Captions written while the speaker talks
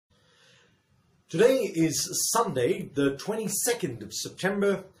Today is Sunday, the 22nd of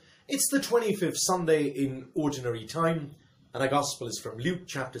September. It's the 25th Sunday in Ordinary Time, and our Gospel is from Luke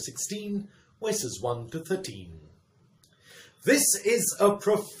chapter 16, verses 1 to 13. This is a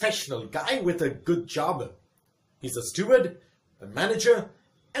professional guy with a good job. He's a steward, a manager,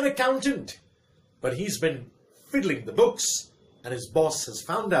 an accountant, but he's been fiddling the books, and his boss has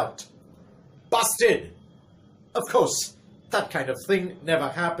found out. Busted! Of course, that kind of thing never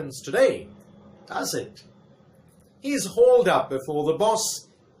happens today, does it? He's hauled up before the boss,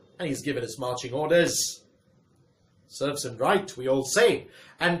 and he's given his marching orders. Serves him right, we all say,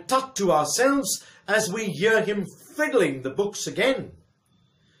 and tut to ourselves as we hear him fiddling the books again.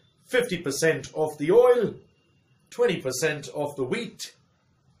 50% of the oil, 20% of the wheat,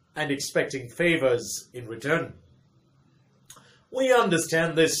 and expecting favours in return. We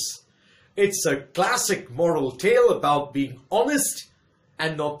understand this. It's a classic moral tale about being honest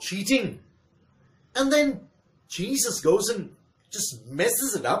and not cheating. And then Jesus goes and just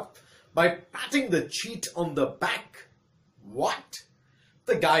messes it up by patting the cheat on the back. What?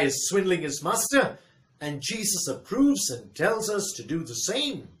 The guy is swindling his master, and Jesus approves and tells us to do the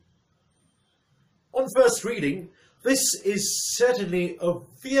same. On first reading, this is certainly a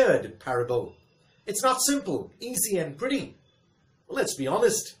weird parable. It's not simple, easy and pretty. Well, let's be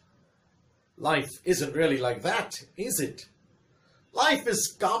honest. Life isn't really like that, is it? Life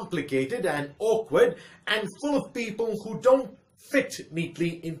is complicated and awkward and full of people who don't fit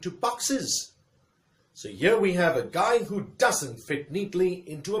neatly into boxes. So here we have a guy who doesn't fit neatly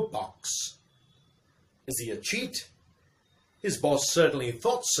into a box. Is he a cheat? His boss certainly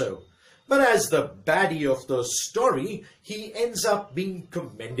thought so, but as the baddie of the story, he ends up being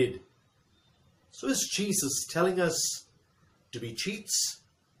commended. So is Jesus telling us to be cheats?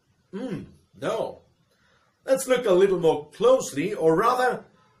 No. Let's look a little more closely, or rather,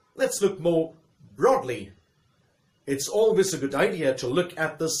 let's look more broadly. It's always a good idea to look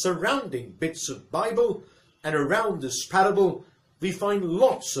at the surrounding bits of Bible, and around this parable, we find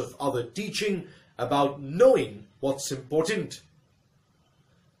lots of other teaching about knowing what's important.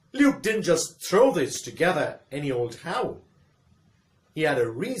 Luke didn't just throw this together any old how. He had a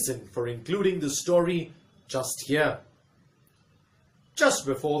reason for including the story just here. Just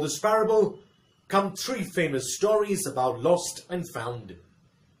before this parable come three famous stories about lost and found: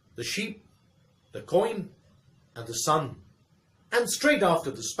 the sheep, the coin, and the son. And straight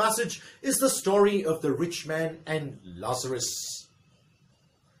after this passage is the story of the rich man and Lazarus.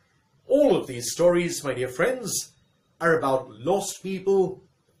 All of these stories, my dear friends, are about lost people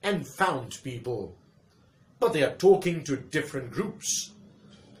and found people. But they are talking to different groups.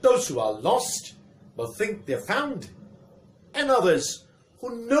 Those who are lost but think they're found, and others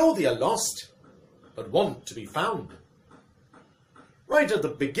who know they are lost but want to be found. Right at the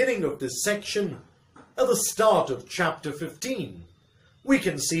beginning of this section, at the start of chapter 15, we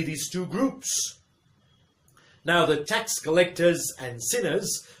can see these two groups. Now the tax collectors and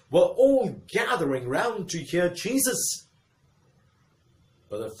sinners were all gathering round to hear Jesus.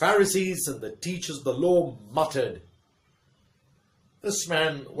 But the Pharisees and the teachers of the law muttered, "This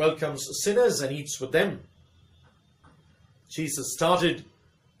man welcomes sinners and eats with them." Jesus started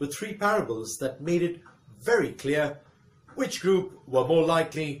with three parables that made it very clear which group were more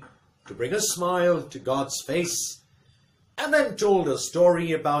likely to bring a smile to God's face, and then told a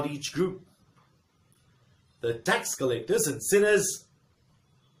story about each group. The tax collectors and sinners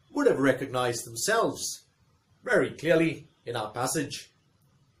would have recognized themselves very clearly in our passage.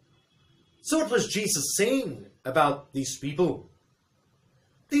 So what was Jesus saying about these people?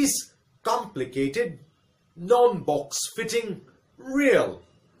 These complicated, non-box fitting, real,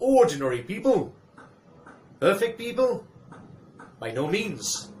 ordinary people. Perfect people? By no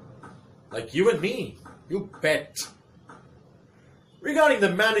means. Like you and me, you bet. Regarding the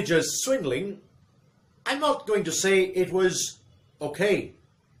manager's swindling, I'm not going to say it was okay.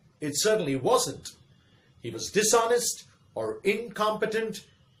 It certainly wasn't. He was dishonest or incompetent,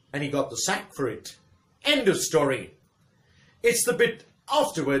 and he got the sack for it. End of story. It's the bit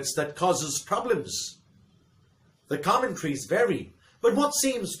afterwards that causes problems. The commentaries vary, but what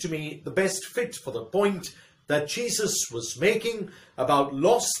seems to me the best fit for the point that Jesus was making about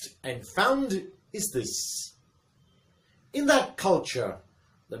lost and found is this. In that culture,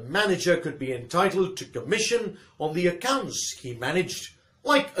 the manager could be entitled to commission on the accounts he managed,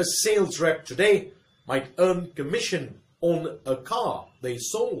 like a sales rep today might earn commission on a car they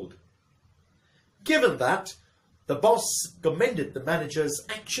sold. Given that, the boss commended the manager's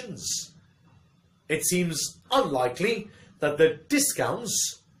actions. It seems unlikely that the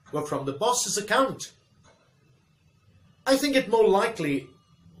discounts were from the boss's account. I think it more likely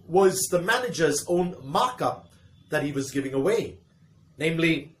was the manager's own markup that he was giving away,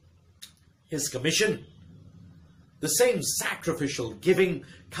 namely his commission. The same sacrificial giving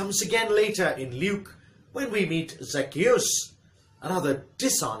comes again later in Luke when we meet Zacchaeus, another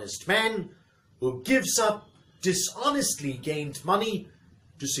dishonest man who gives up dishonestly gained money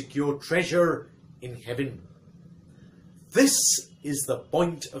to secure treasure in heaven. This is the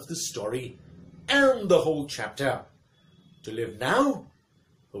point of the story and the whole chapter: to live now,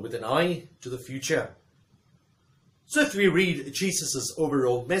 but with an eye to the future. So if we read Jesus'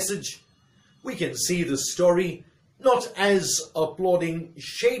 overall message, we can see the story not as applauding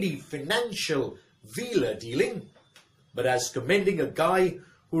shady financial wheeler dealing, but as commending a guy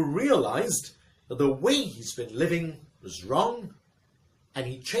who realized that the way he's been living was wrong, and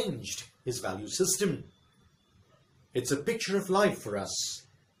he changed his value system. It's a picture of life for us.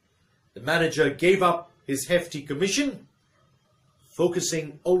 The manager gave up his hefty commission,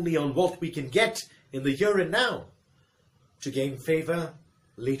 focusing only on what we can get in the here and now, to gain favor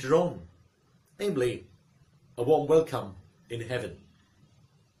later on, namely a warm welcome in heaven.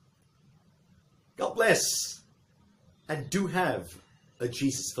 God bless, and do have a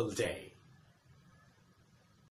Jesus-filled day.